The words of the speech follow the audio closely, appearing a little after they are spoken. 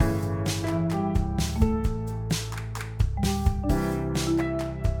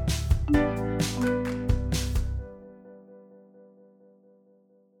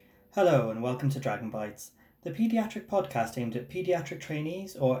Hello and welcome to Dragon Bites, the paediatric podcast aimed at paediatric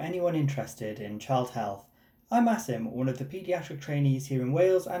trainees or anyone interested in child health. I'm Asim, one of the paediatric trainees here in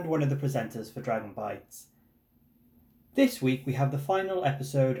Wales and one of the presenters for Dragon Bites. This week we have the final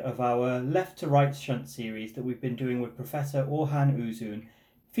episode of our Left to Right Shunt series that we've been doing with Professor Orhan Uzun,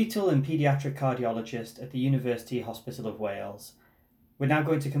 fetal and paediatric cardiologist at the University Hospital of Wales. We're now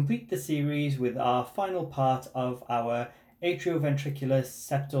going to complete the series with our final part of our atrioventricular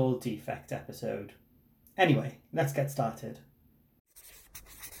septal defect episode. Anyway, let's get started.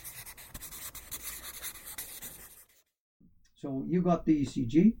 So you got the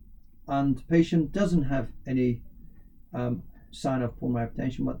ECG and the patient doesn't have any sign of pulmonary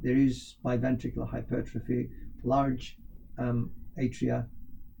hypertension, but there is biventricular hypertrophy, large atria,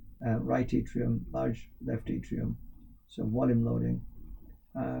 right atrium, large left atrium, so volume loading.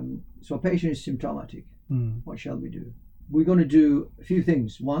 So a patient is symptomatic. What shall we do? We're going to do a few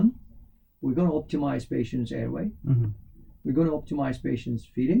things. One, we're going to optimize patient's airway. We're going to optimize patient's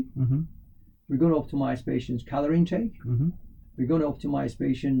feeding. We're going to optimize patient's calorie intake. We're going to optimize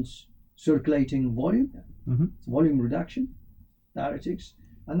patient's circulating volume, volume reduction, diuretics.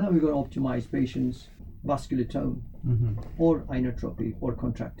 And now we're going to optimize patient's vascular tone or inotropy or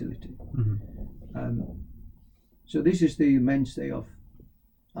contractility. So this is the mainstay of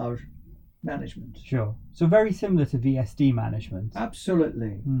our management. Sure. So very similar to VSD management.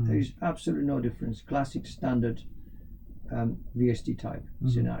 Absolutely. There is absolutely no difference. Classic standard VSD type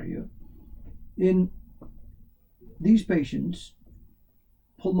scenario. In these patients,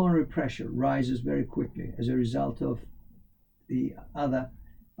 pulmonary pressure rises very quickly as a result of the other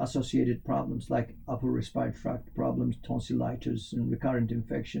associated problems like upper respiratory tract problems, tonsillitis and recurrent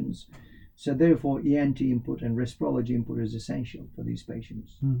infections. So therefore ENT input and respirology input is essential for these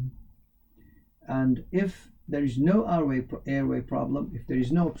patients. And if there is no airway problem, if there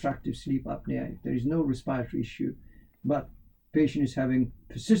is no obstructive sleep apnea, if there is no respiratory issue, but patient is having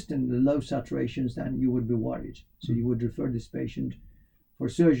persistent low saturations, then you would be worried. So you would refer this patient for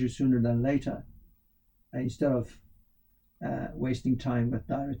surgery sooner than later, instead of wasting time with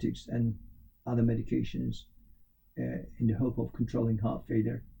diuretics and other medications in the hope of controlling heart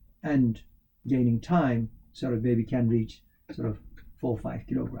failure and gaining time so that baby can reach sort of 4 or 5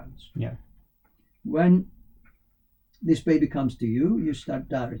 kilograms. Yeah. When this baby comes to you, you start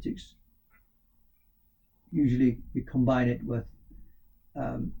diuretics. Usually we combine it with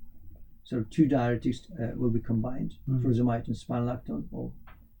sort of 2 diuretics will be combined, furosemide and spironolactone, or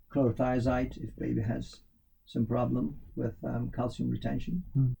chlorothiazide if baby has some problem with calcium retention.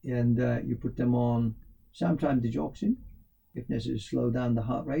 And you put them on sometimes digoxin, if necessary, to slow down the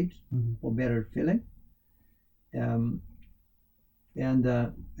heart rate for better filling. And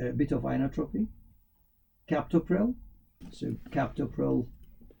a bit of inotropy. Captopril. So captopril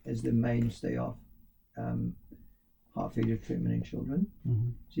is the mainstay of heart failure treatment in children.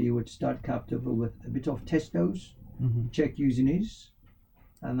 So you would start captopril with a bit of test dose, check Usinase,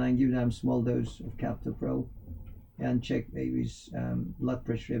 and then give them small dose of captopril and check baby's blood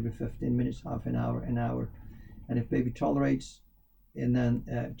pressure every 15 minutes, half an hour, an hour. And if baby tolerates, and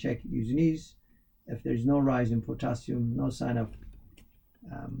then check Usinase. If there's no rise in potassium, no sign of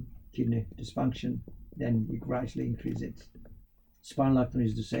kidney dysfunction, then you gradually increase it. Spironolactone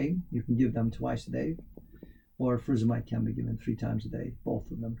is the same. You can give them twice a day, or furosemide can be given 3 times a day.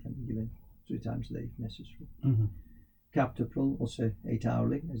 Both of them can be given 3 times a day if necessary. Captopril also 8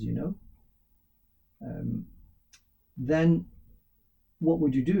 hourly, as you know. Then what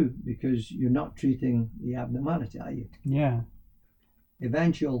would you do? Because you're not treating the abnormality, are you? Yeah.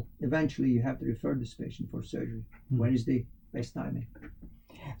 Eventually you have to refer this patient for surgery. When is the best timing?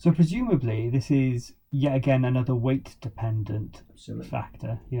 So presumably this is yet again another weight dependent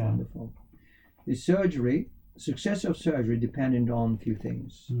factor. Yeah. Wonderful. The surgery, success of surgery dependent on a few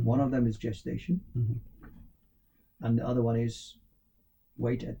things. One of them is gestation, and the other one is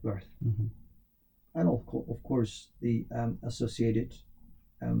weight at birth. And of course the associated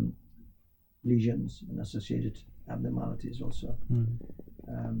lesions and associated abnormalities also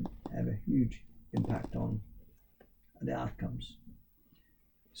have a huge impact on the outcomes.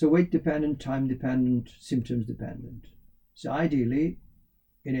 So weight dependent, time dependent, symptoms dependent. So ideally,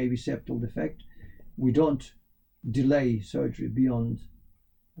 in AV septal defect, we don't delay surgery beyond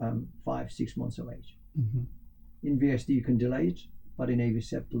 5-6 months of age. In VSD you can delay it, but in AV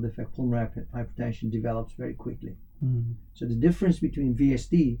septal defect, pulmonary hypertension develops very quickly. So the difference between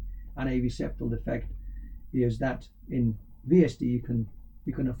VSD and AV septal defect is that in VSD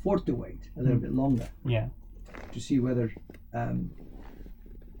you can afford to wait a little bit longer to see whether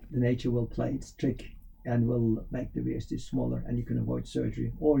the nature will play its trick and will make the VSD smaller, and you can avoid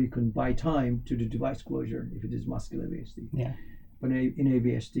surgery, or you can buy time to do device closure if it is muscular VSD. Yeah. But in a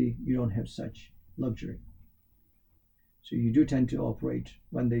VSD, you don't have such luxury. So you do tend to operate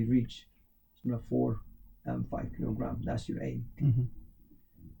when they reach 4 and 5 kilogram. That's your aim. Mm-hmm.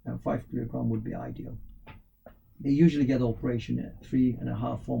 And 5 kilogram would be ideal. They usually get operation at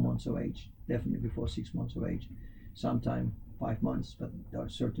 3.5, 4 months of age, definitely before 6 months of age, sometime 5 months, but they are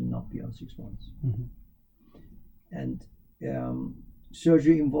certain not beyond 6 months. Mm-hmm. And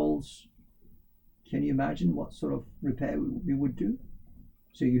surgery involves, can you imagine what sort of repair we would do?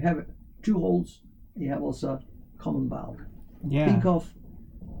 So you have 2 holes, you have also common valve. Yeah. Think of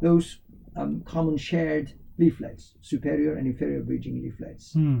those common shared leaflets, superior and inferior bridging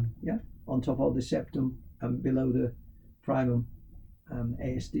leaflets, yeah, on top of the septum and below the primum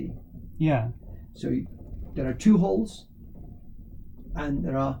ASD. Yeah. So there are 2 holes, and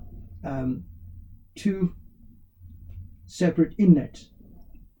there are 2 separate inlets,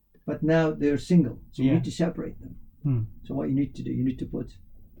 but now they're single, so you need to separate them. So what you need to do, you need to put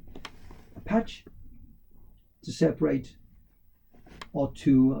a patch to separate or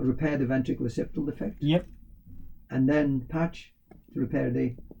to repair the ventricular septal defect. Yep. And then patch to repair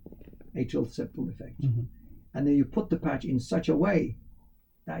the atrial septal defect. Mm-hmm. And then you put the patch in such a way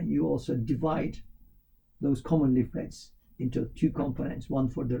that you also divide those common leaflets into 2 components, one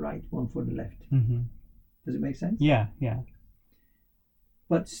for the right, one for the left. Mm-hmm. Does it make sense? Yeah.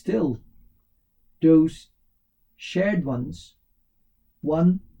 But still, those shared ones,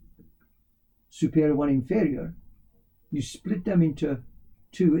 one superior, one inferior, you split them into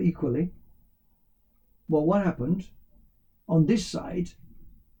 2 equally. Well, what happened on this side?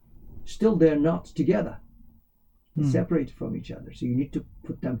 Still, they're not together. They're separated from each other. So you need to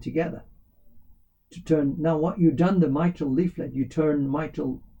put them together to turn. Now, what you've done, the mitral leaflet, you turn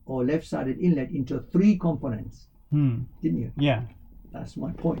mitral or left-sided inlet into 3 components, didn't you? Yeah. That's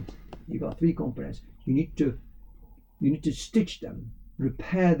my point. You got 3 components. You need to stitch them,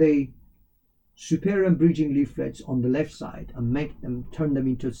 repair the superior and bridging leaflets on the left side, and turn them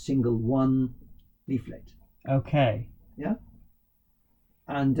into a single one leaflet. Okay. Yeah.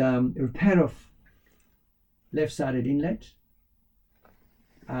 And repair of left-sided inlet,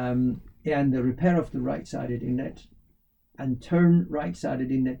 and the repair of the right-sided inlet, and turn right-sided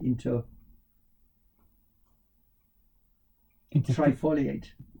inlet into trifoliate.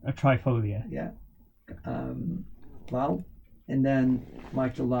 A trifolia. Yeah. Valve, and then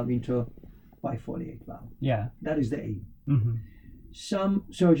mitral valve into bifoliate valve. Yeah. That is the aim. Mm-hmm. Some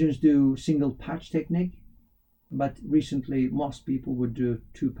surgeons do single patch technique, but recently most people would do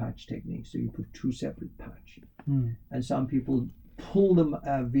 2 patch technique. So you put 2 separate patch, and some people pull them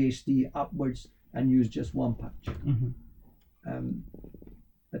VSD upwards and use just 1 patch.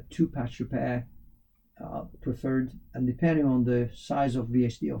 But 2 patch repair preferred, and depending on the size of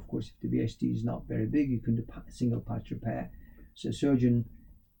VSD, of course, if the VSD is not very big, you can do single patch repair. So surgeon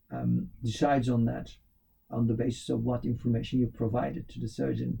decides on that on the basis of what information you provided to the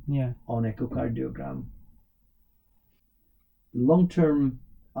surgeon on echocardiogram. Long-term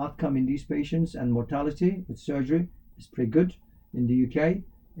outcome in these patients and mortality with surgery is pretty good. In the UK,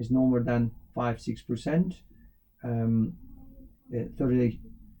 it's no more than 5-6% 30-day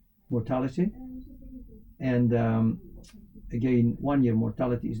mortality, and again, 1-year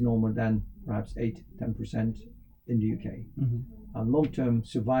mortality is no more than perhaps 8-10% in the UK. And long-term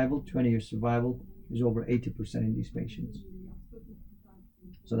survival, 20-year survival, is over 80% in these patients.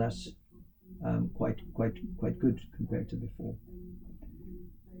 So that's quite good compared to before.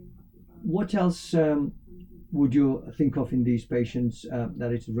 What else would you think of in these patients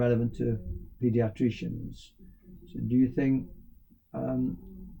that is relevant to pediatricians? So do you think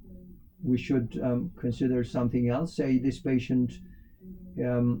we should consider something else? Say this patient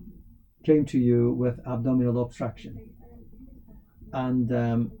came to you with abdominal obstruction,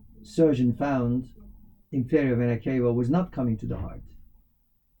 and surgeon found inferior vena cava was not coming to the heart,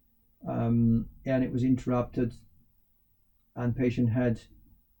 and it was interrupted, and patient had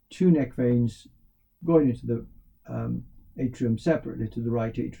 2 neck veins going into the atrium separately to the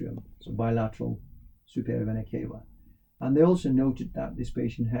right atrium, so bilateral superior vena cava. And they also noted that this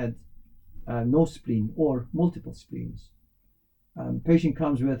patient had no spleen or multiple spleens. Patient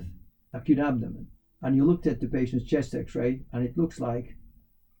comes with acute abdomen, and you looked at the patient's chest x-ray, and it looks like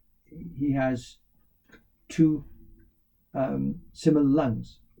he has 2 similar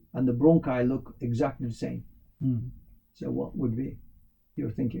lungs, and the bronchi look exactly the same. So what would be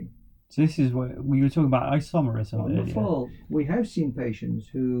your thinking? So this is what we were talking about, isomerism Wonderful. earlier. We have seen patients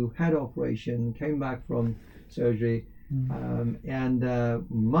who had operation, came back from surgery, and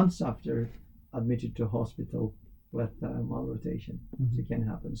months after admitted to hospital with malrotation. Mm-hmm. So it can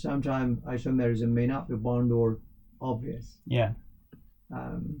happen. Sometimes isomerism may not be bound or obvious. Yeah.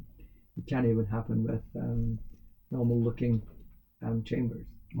 It can even happen with normal looking chambers.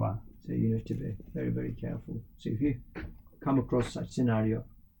 Wow. So you need to be very, very careful. So if you come across such scenario,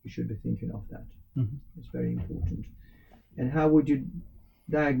 you should be thinking of that. Mm-hmm. It's very important. And how would you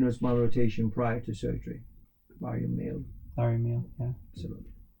diagnose malrotation prior to surgery? Barium meal. Barium meal, yeah.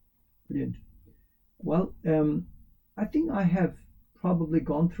 Absolutely. Brilliant. Well, I think I have probably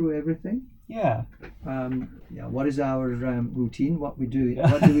gone through everything. Yeah. What is our routine? What do we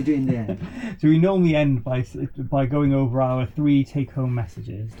do in the end? So we normally end by going over our 3 take-home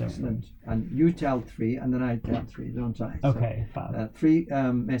messages, don't Excellent. We? And you tell 3, and then I tell 3, don't I? Okay, so, fab. 3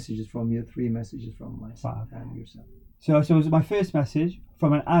 messages from you, 3 messages from myself and yourself. So my first message,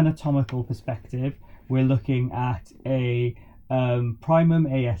 from an anatomical perspective, we're looking at a primum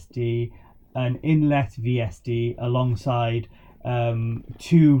ASD, an inlet VSD, alongside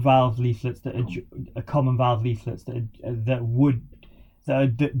 2 valve leaflets that are common valve leaflets that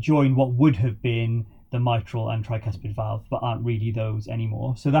join what would have been the mitral and tricuspid valve, but aren't really those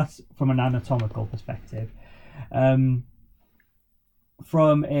anymore. So that's from an anatomical perspective. From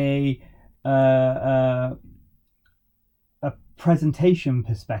a presentation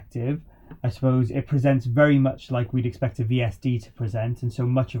perspective, I suppose it presents very much like we'd expect a VSD to present, and so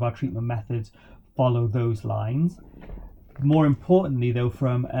much of our treatment methods follow those lines. More importantly, though,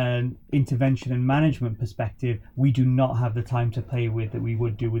 from an intervention and management perspective, we do not have the time to play with that we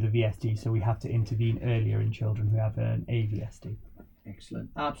would do with a VSD, so we have to intervene earlier in children who have an AVSD. Excellent.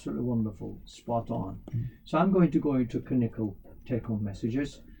 Absolutely wonderful. Spot on. So I'm going to go into clinical take-home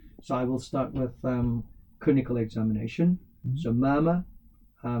messages. So I will start with clinical examination. Mm-hmm. So murmur,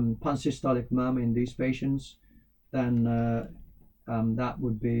 pansystolic murmur in these patients, then that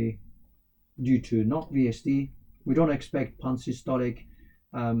would be due to not VSD. We don't expect pansystolic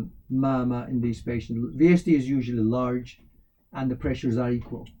murmur in these patients. VSD is usually large and the pressures are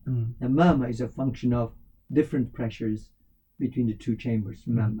equal. Mm. The murmur is a function of different pressures between the 2 chambers,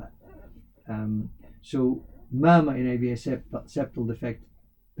 remember. So murmur in AV septal defect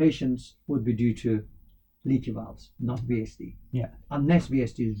patients would be due to leaky valves, not VSD. Yeah. Unless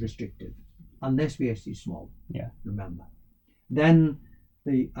VSD is restricted, unless VSD is small. Yeah. Remember. Then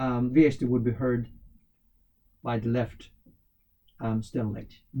the VSD would be heard by the left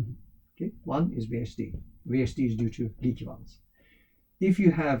sternlet. Mm-hmm. Okay. 1 is VSD. VSD is due to leaky valves. If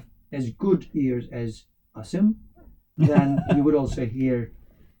you have as good ears as Asim, then you would also hear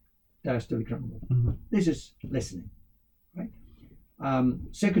diastolic rumble. Mm-hmm. This is listening, right?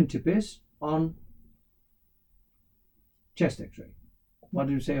 Second tip is on chest X-ray. What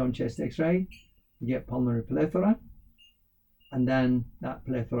do you say on chest X-ray? You get pulmonary plethora, and then that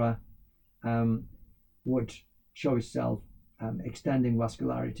plethora would show itself extending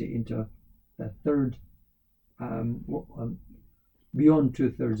vascularity into the third, beyond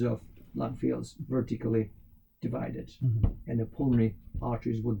 2/3 of lung fields, vertically divided. Mm-hmm. And the pulmonary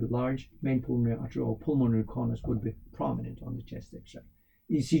arteries would be large, main pulmonary artery or pulmonary conus would be prominent on the chest X-ray.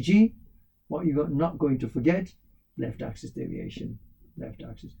 ECG, what you're not going to forget, left axis deviation, left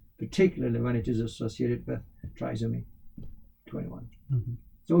axis, particularly when it is associated with trisomy 21. Mm-hmm.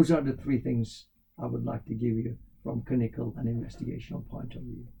 Those are the 3 things I would like to give you from clinical and investigational point of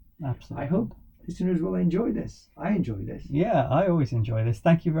view. Absolutely. I hope listeners will enjoy this. I enjoy this. Yeah, I always enjoy this.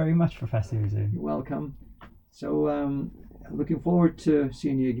 Thank you very much, Professor Uzu. You're welcome. So looking forward to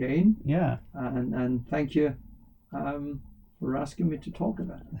seeing you again. Yeah. And thank you for asking me to talk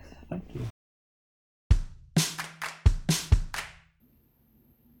about it. Thank you.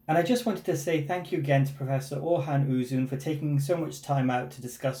 And I just wanted to say thank you again to Professor Orhan Uzun for taking so much time out to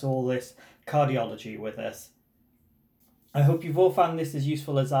discuss all this cardiology with us. I hope you've all found this as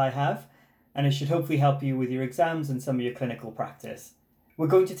useful as I have, and it should hopefully help you with your exams and some of your clinical practice. We're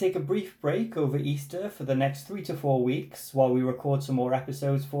going to take a brief break over Easter for the next 3 to 4 weeks while we record some more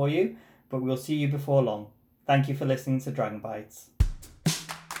episodes for you, but we'll see you before long. Thank you for listening to Dragon Bites.